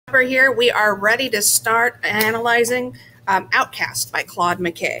here, we are ready to start analyzing Outcast by Claude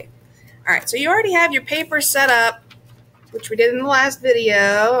McKay. All right, so you already have your paper set up, which we did in the last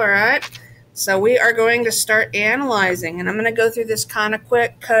video, all right? So we are going to start analyzing, and I'm going to go through this kind of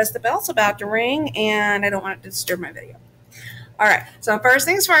quick because the bell's about to ring, and I don't want it to disturb my video. All right, so first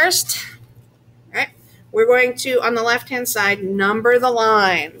things first, all right? We're going to, on the left-hand side, number the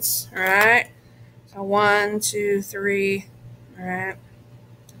lines, all right? So 1, 2, 3, all right?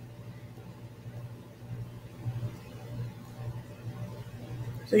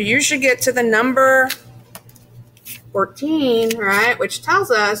 So you should get to the number 14, right, which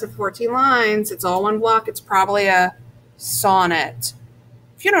tells us at 14 lines, it's all one block. It's probably a sonnet.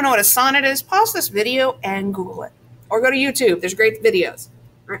 If you don't know what a sonnet is, pause this video and Google it. Or go to YouTube. There's great videos.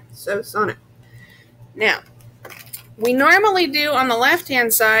 All right, so sonnet. Now, we normally do on the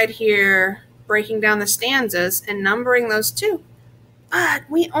left-hand side here, breaking down the stanzas and numbering those two. But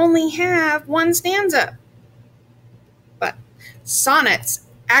we only have one stanza. But sonnets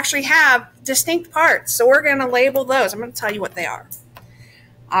actually have distinct parts, so we're going to label those. I'm going to tell you what they are.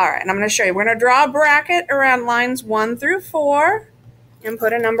 All right, and I'm going to show you. We're going to draw a bracket around lines 1 through 4 and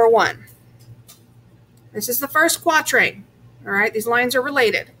put a number 1. This is the first quatrain. All right, these lines are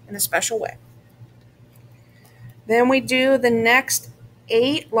related in a special way. Then we do the next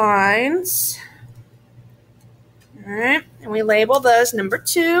 8 lines. All right, and we label those number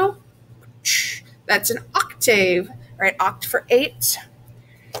 2. That's an octave, right? Oct for 8.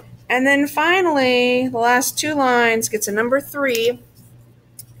 And then finally, the last 2 lines gets a number 3,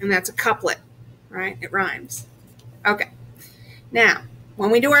 and that's a couplet, right? It rhymes. Okay. Now,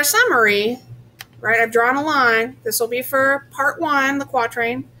 when we do our summary, right, I've drawn a line. This will be for part 1, the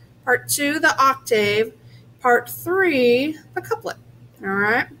quatrain, part 2, the octave, part 3, the couplet, all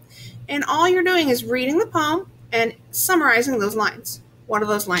right? And all you're doing is reading the poem and summarizing those lines. What do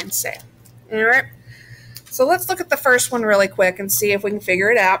those lines say? All right? So let's look at the first one really quick and see if we can figure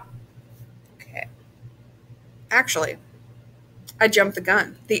it out. Actually, I jumped the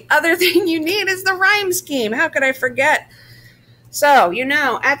gun. The other thing you need is the rhyme scheme. How could I forget? So, you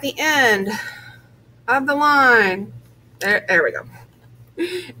know, at the end of the line, there we go.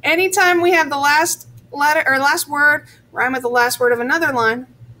 Anytime we have the last letter or last word rhyme with the last word of another line,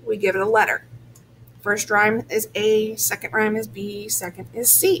 we give it a letter. First rhyme is A, second rhyme is B, second is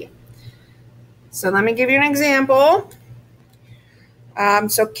C. So let me give you an example.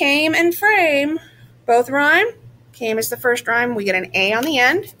 So came and frame both rhyme. Came is the first rhyme. We get an A on the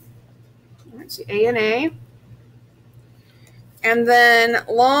end. Let's see, A and A. And then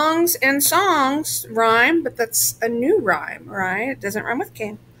longs and songs rhyme, but that's a new rhyme, right? It doesn't rhyme with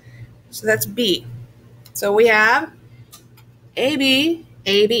came. So that's B. So we have A, B,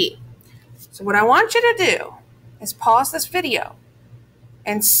 A, B. So what I want you to do is pause this video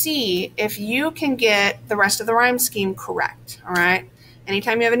and see if you can get the rest of the rhyme scheme correct, all right?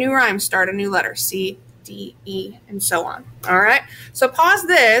 Anytime you have a new rhyme, start a new letter. C, D, E, and so on. All right? So pause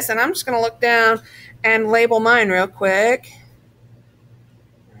this, and I'm just going to look down and label mine real quick.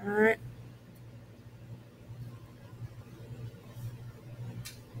 All right.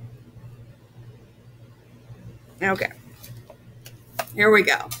 Okay. Here we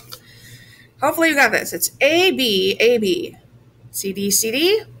go. Hopefully you got this. It's A, B, A, B, C, D, C,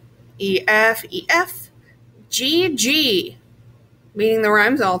 D, E, F, E, F, G, G, meaning the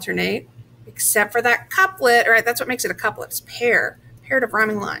rhymes alternate. Except for that couplet, right? That's what makes it a couplet. It's paired of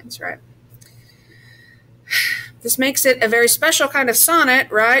rhyming lines, right? This makes it a very special kind of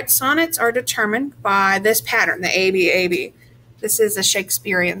sonnet, right? Sonnets are determined by this pattern, the A-B. This is a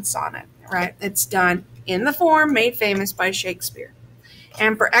Shakespearean sonnet, right? It's done in the form made famous by Shakespeare.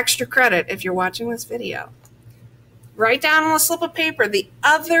 And for extra credit, if you're watching this video, write down on a slip of paper the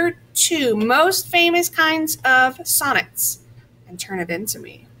other 2 most famous kinds of sonnets and turn it into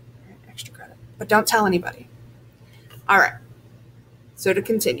me. Extra credit, but don't tell anybody. All right, so to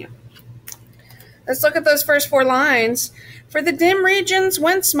continue, let's look at those first 4 lines. For the dim regions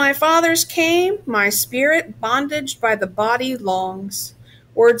whence my fathers came, my spirit bondaged by the body longs.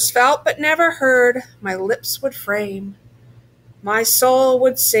 Words felt but never heard, my lips would frame. My soul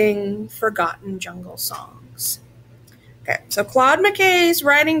would sing forgotten jungle songs. Okay, so Claude McKay's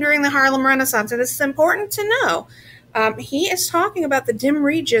writing during the Harlem Renaissance, and this is important to know. He is talking about the dim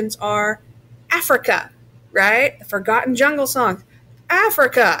regions are Africa, right? The forgotten jungle songs,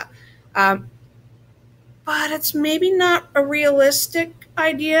 Africa. But it's maybe not a realistic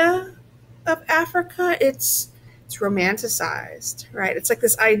idea of Africa. It's romanticized, right? It's like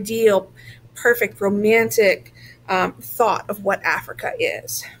this ideal, perfect, romantic thought of what Africa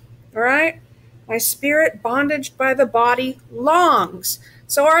is, all right? My spirit, bondaged by the body, longs.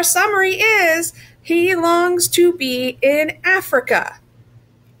 So our summary is he longs to be in Africa.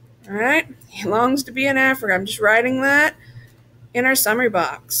 All right? He longs to be in Africa. I'm just writing that in our summary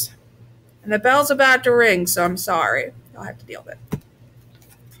box. And the bell's about to ring, so I'm sorry. You'll have to deal with it.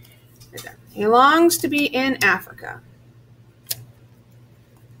 Right there. He longs to be in Africa.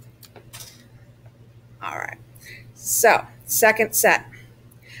 All right. So, second set.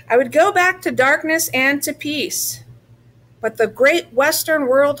 I would go back to darkness and to peace, but the great Western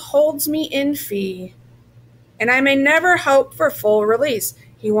world holds me in fee, and I may never hope for full release.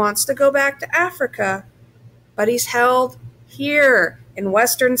 He wants to go back to Africa, but he's held here in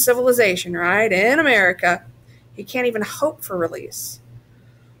Western civilization, right? In America. He can't even hope for release.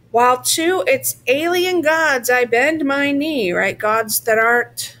 While to its alien gods I bend my knee, right? Gods that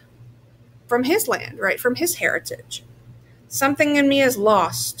aren't from his land, right? From his heritage. Something in me is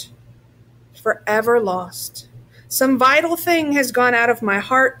lost, forever lost. Some vital thing has gone out of my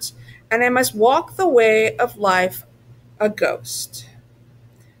heart, and I must walk the way of life a ghost.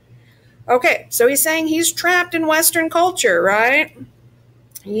 Okay, so he's saying he's trapped in Western culture, right?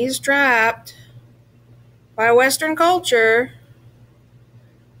 He's trapped by Western culture.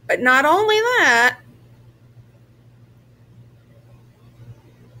 But not only that,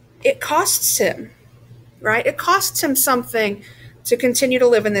 it costs him, right? It costs him something to continue to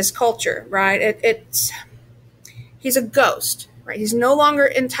live in this culture, right? He's a ghost, right? He's no longer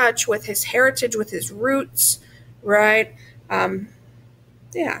in touch with his heritage, with his roots, right?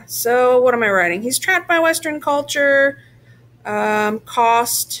 Yeah, so what am I writing? He's trapped by Western culture.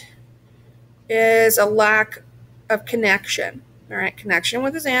 Cost is a lack of connection, all right? Connection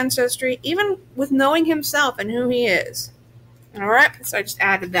with his ancestry, even with knowing himself and who he is. All right, so I just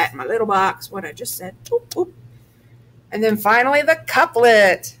added that in my little box, what I just said. Boop, boop. And then finally, the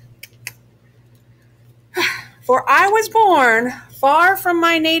couplet. For I was born far from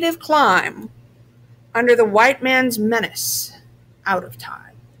my native clime, under the white man's menace, out of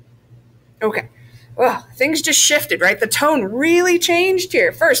time. Okay, well, things just shifted, right? The tone really changed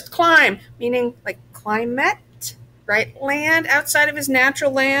here. First, clime, meaning like climate, right? Land outside of his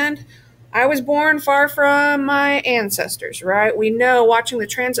natural land. I was born far from my ancestors, right? We know, watching the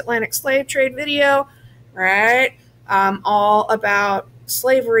transatlantic slave trade video, right? All about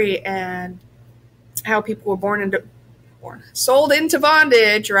slavery and how people were sold into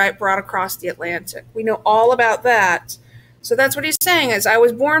bondage, right? Brought across the Atlantic. We know all about that. So that's what he's saying is, I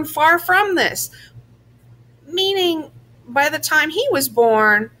was born far from this. Meaning, by the time he was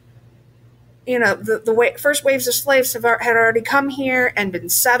born, you know, the first waves of slaves had already come here and been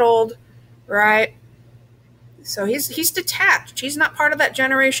settled, right? So he's detached. He's not part of that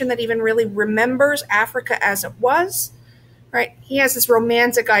generation that even really remembers Africa as it was, right? He has this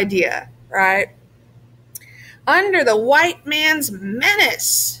romantic idea, right? Under the white man's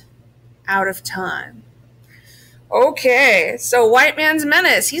menace, out of time. Okay, so white man's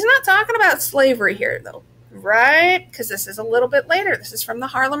menace. He's not talking about slavery here, though, right? Because this is a little bit later. This is from the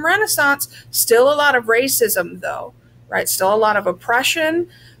Harlem Renaissance. Still a lot of racism, though, right? Still a lot of oppression.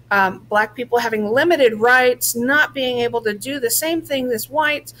 Black people having limited rights, not being able to do the same thing as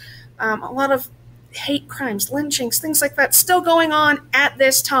whites. A lot of hate crimes, lynchings, things like that still going on at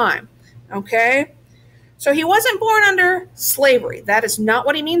this time, okay? So he wasn't born under slavery. That is not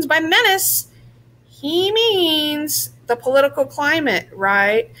what he means by menace. He means the political climate,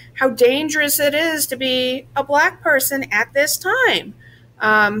 right? How dangerous it is to be a black person at this time.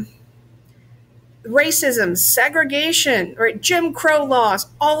 Racism, segregation, right? Jim Crow laws,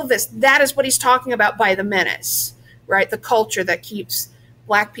 all of this. That is what he's talking about by the menace, right? The culture that keeps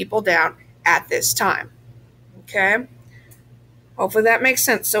black people down at this time. Okay? Hopefully that makes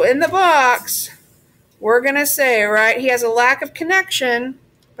sense. So in the box, we're going to say, right, he has a lack of connection,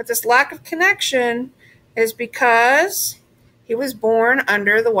 but this lack of connection is because he was born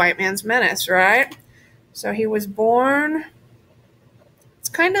under the white man's menace, right? So he was born, it's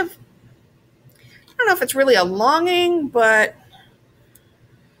kind of, I don't know if it's really a longing, but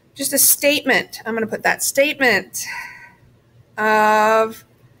just a statement. I'm going to put that statement of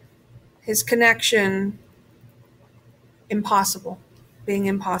his connection impossible, being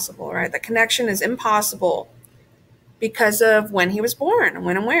impossible, right? The connection is impossible because of when he was born,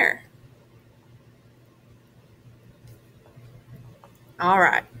 when and where. All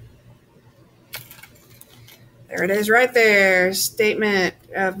right. There it is right there. Statement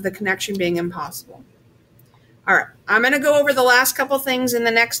of the connection being impossible. All right. I'm going to go over the last couple things in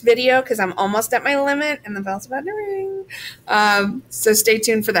the next video because I'm almost at my limit and the bell's about to ring. So stay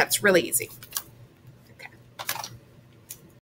tuned for that. It's really easy.